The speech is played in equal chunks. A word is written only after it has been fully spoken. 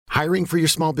Hiring for your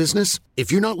small business?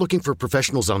 If you're not looking for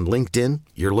professionals on LinkedIn,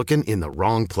 you're looking in the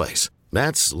wrong place.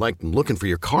 That's like looking for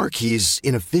your car keys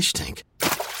in a fish tank.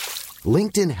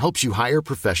 LinkedIn helps you hire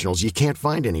professionals you can't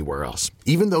find anywhere else,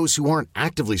 even those who aren't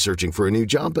actively searching for a new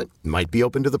job but might be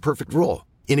open to the perfect role.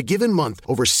 In a given month,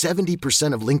 over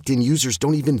 70% of LinkedIn users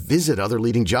don't even visit other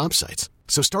leading job sites.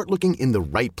 So start looking in the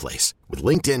right place. With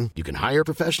LinkedIn, you can hire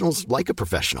professionals like a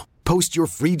professional. Post your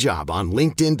free job on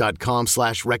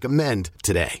linkedin.com/recommend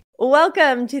today.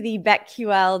 Welcome to the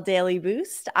BetQL Daily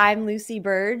Boost. I'm Lucy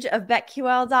Burge of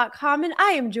BetQL.com, and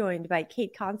I am joined by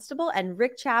Kate Constable and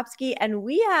Rick Chapsky, and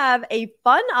we have a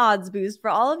fun odds boost for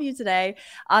all of you today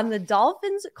on the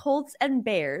Dolphins, Colts, and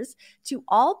Bears to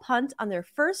all punt on their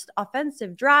first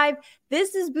offensive drive.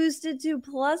 This is boosted to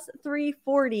plus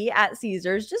 340 at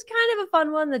Caesars. Just kind of a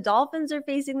fun one. The Dolphins are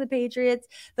facing the Patriots,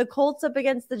 the Colts up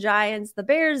against the Giants, the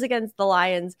Bears against the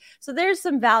Lions. So there's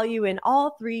some value in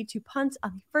all three to punt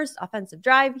on the first offensive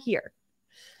drive here.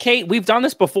 Kate, we've done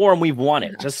this before and we've won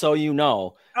it, just so you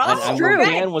know. Oh, true.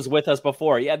 Dan was with us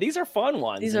before. Yeah, these are fun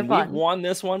ones. These are fun. We've won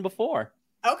this one before.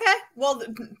 Okay, well,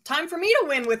 time for me to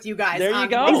win with you guys. There you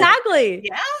go. Exactly.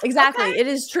 Yeah, exactly. Okay. It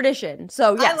is tradition.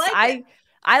 So yes,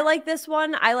 I like this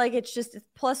one. I like it's just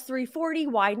plus 340.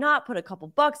 Why not put a couple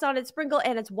bucks on it, sprinkle,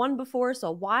 and it's won before,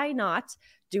 so why not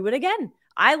do it again?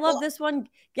 I love this one.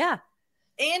 Yeah.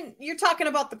 And you're talking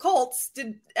about the Colts.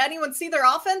 Did anyone see their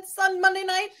offense on Monday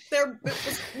night? It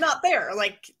was not there.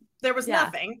 Like, there was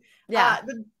nothing. Yeah.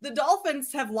 The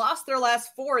Dolphins have lost their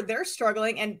last four. They're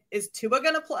struggling. And is Tua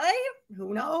going to play?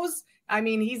 Who knows? I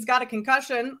mean, he's got a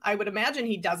concussion. I would imagine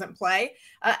he doesn't play.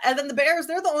 And then the Bears,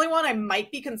 they're the only one I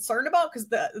might be concerned about because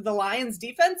the Lions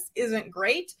defense isn't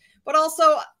great. But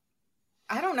also,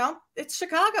 I don't know. It's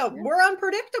Chicago. Yeah. We're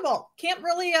unpredictable. Can't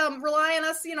really rely on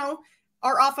us,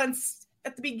 our offense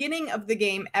at the beginning of the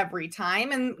game every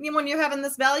time. And when you're having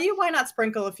this value, why not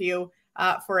sprinkle a few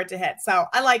for it to hit? So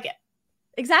I like it.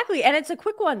 Exactly. And it's a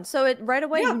quick one. So it right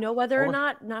away, you know whether or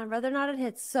not it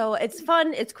hits. So it's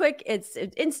fun. It's quick. It's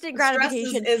instant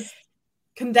gratification. Is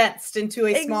condensed into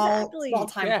a small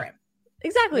time frame.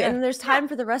 Exactly. Yeah. And there's time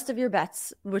for the rest of your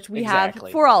bets, which we have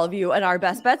for all of you and our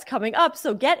best bets coming up.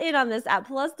 So get in on this at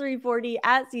plus 340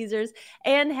 at Caesars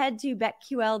and head to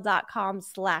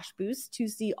betql.com/boost to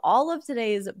see all of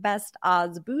today's best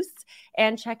odds boosts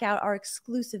and check out our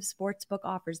exclusive sportsbook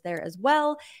offers there as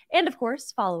well. And of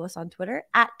course, follow us on Twitter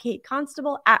at Kate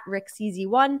Constable, at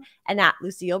RickCZ1, and at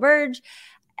Lucille Burge.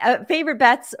 Favorite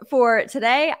bets for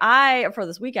today, for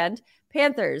this weekend,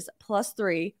 Panthers plus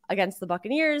 3 against the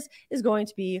Buccaneers is going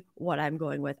to be what I'm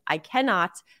going with. I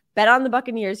cannot bet on the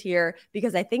Buccaneers here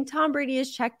because I think Tom Brady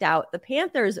is checked out. The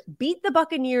Panthers beat the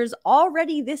Buccaneers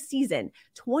already this season,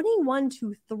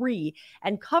 21-3,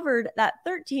 and covered that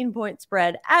 13-point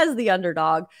spread as the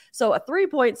underdog. So a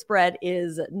 3-point spread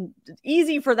is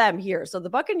easy for them here. So the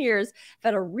Buccaneers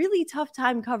have had a really tough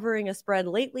time covering a spread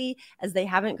lately as they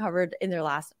haven't covered in their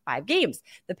last 5 games.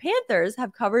 The Panthers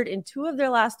have covered in 2 of their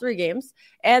last 3 games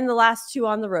and the last 2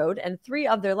 on the road and 3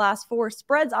 of their last 4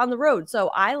 spreads on the road.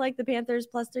 So I like the Panthers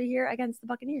plus 3 here against the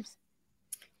Buccaneers.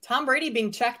 Tom Brady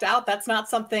being checked out, that's not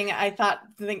something I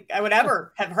think I would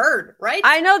ever have heard, right?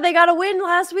 I know they got a win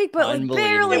last week, but like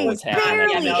barely.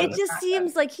 Yeah, it just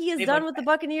seems like he is done with the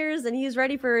Buccaneers and he's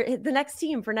ready for the next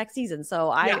team for next season.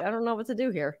 So I don't know what to do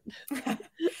here.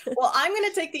 Well, I'm going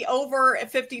to take the over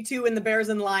at 52 in the Bears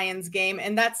and Lions game.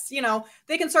 And that's,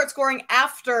 they can start scoring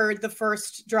after the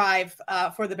first drive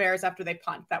for the Bears after they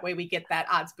punt. That way we get that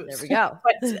odds boost. There we go.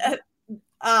 But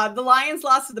the Lions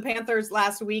lost to the Panthers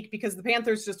last week because the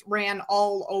Panthers just ran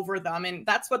all over them. And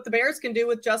that's what the Bears can do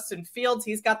with Justin Fields.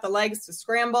 He's got the legs to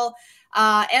scramble.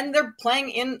 And they're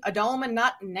playing in a dome and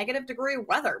not negative degree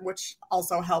weather, which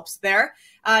also helps there.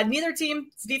 Neither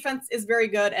team's defense is very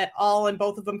good at all, and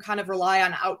both of them kind of rely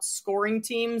on outscoring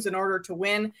teams in order to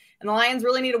win. And the Lions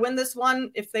really need to win this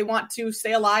one if they want to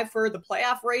stay alive for the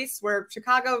playoff race, where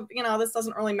Chicago, this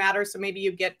doesn't really matter. So maybe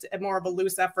you get more of a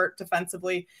loose effort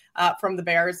defensively from the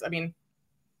Bears. I mean,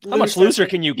 how much looser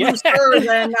can you get?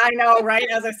 Than I know, right?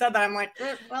 As I said that, I'm like,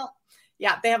 well,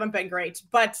 yeah, they haven't been great.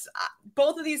 But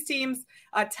both of these teams,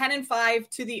 10-5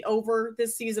 to the over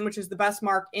this season, which is the best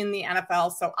mark in the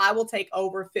NFL. So I will take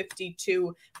over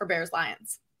 52 for Bears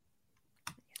Lions.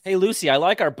 Hey, Lucy, I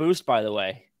like our boost, by the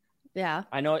way. Yeah.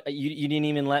 I know you didn't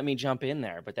even let me jump in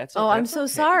there, but that's I'm so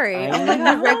sorry. Oh my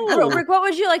God, Rick, what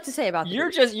would you like to say about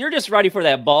this? You're just ready for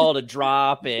that ball to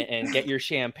drop and get your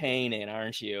champagne in,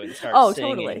 aren't you? And start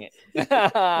singing.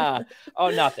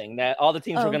 Totally. Nothing. That all the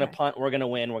teams we're going to punt, we're going to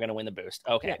win the boost.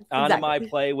 Okay. Yeah, exactly. On to my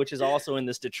play, which is also in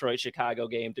this Detroit-Chicago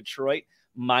game. Detroit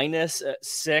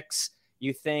 -6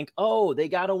 you think, oh, they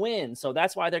got to win, so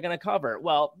that's why they're going to cover.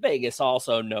 Well, Vegas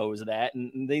also knows that,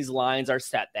 and these lines are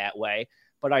set that way.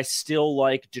 But I still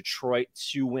like Detroit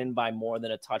to win by more than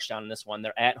a touchdown in this one.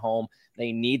 They're at home.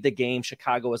 They need the game.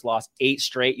 Chicago has lost 8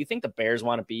 straight. You think the Bears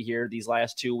want to be here these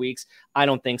last 2 weeks? I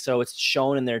don't think so. It's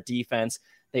shown in their defense.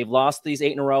 They've lost these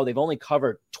 8 in a row. They've only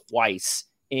covered twice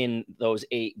in those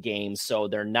 8 games. So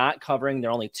they're not covering.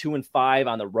 They're only 2-5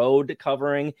 on the road to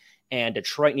covering. And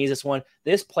Detroit needs this one.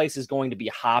 This place is going to be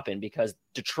hopping because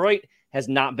Detroit has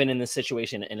not been in this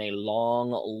situation in a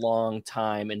long, long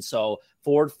time. And so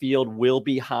Ford Field will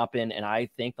be hopping, and I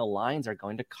think the Lions are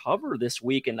going to cover this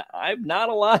week. And I'm not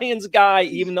a Lions guy,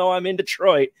 even though I'm in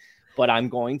Detroit, but I'm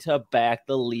going to back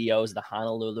the Leos, the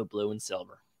Honolulu Blue and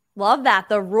Silver. Love that.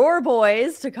 The Roar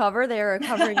Boys to cover. They're a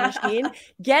covering machine.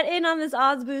 Get in on this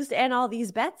odds boost and all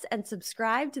these bets and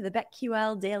subscribe to the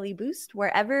BetQL Daily Boost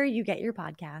wherever you get your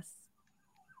podcasts.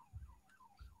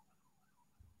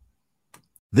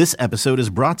 This episode is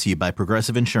brought to you by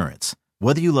Progressive Insurance.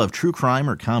 Whether you love true crime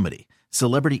or comedy,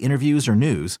 celebrity interviews or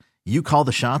news, you call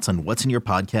the shots on what's in your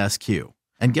podcast queue.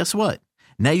 And guess what?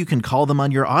 Now you can call them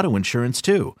on your auto insurance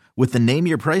too with the Name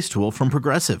Your Price tool from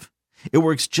Progressive. It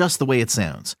works just the way it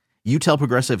sounds. You tell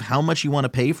Progressive how much you want to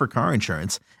pay for car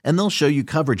insurance, and they'll show you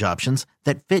coverage options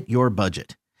that fit your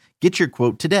budget. Get your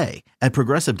quote today at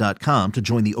Progressive.com to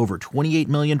join the over 28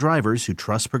 million drivers who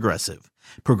trust Progressive.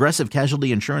 Progressive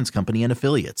Casualty Insurance Company and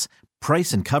Affiliates.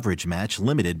 Price and coverage match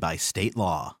limited by state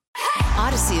law.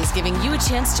 Odyssey is giving you a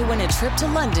chance to win a trip to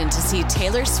London to see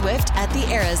Taylor Swift at the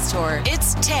Eras Tour.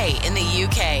 It's Tay in the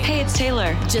UK. Hey, it's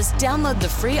Taylor. Just download the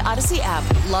free Odyssey app,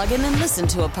 log in and listen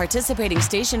to a participating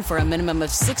station for a minimum of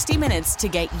 60 minutes to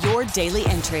get your daily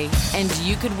entry. And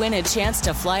you could win a chance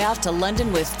to fly off to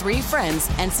London with 3 friends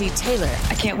and see Taylor.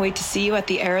 I can't wait to see you at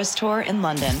the Eras Tour in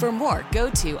London. For more, go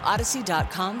to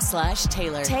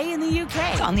odyssey.com/Taylor. Tay in the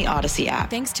UK. It's on the Odyssey app.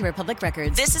 Thanks to Republic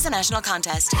Records. This is a national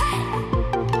contest.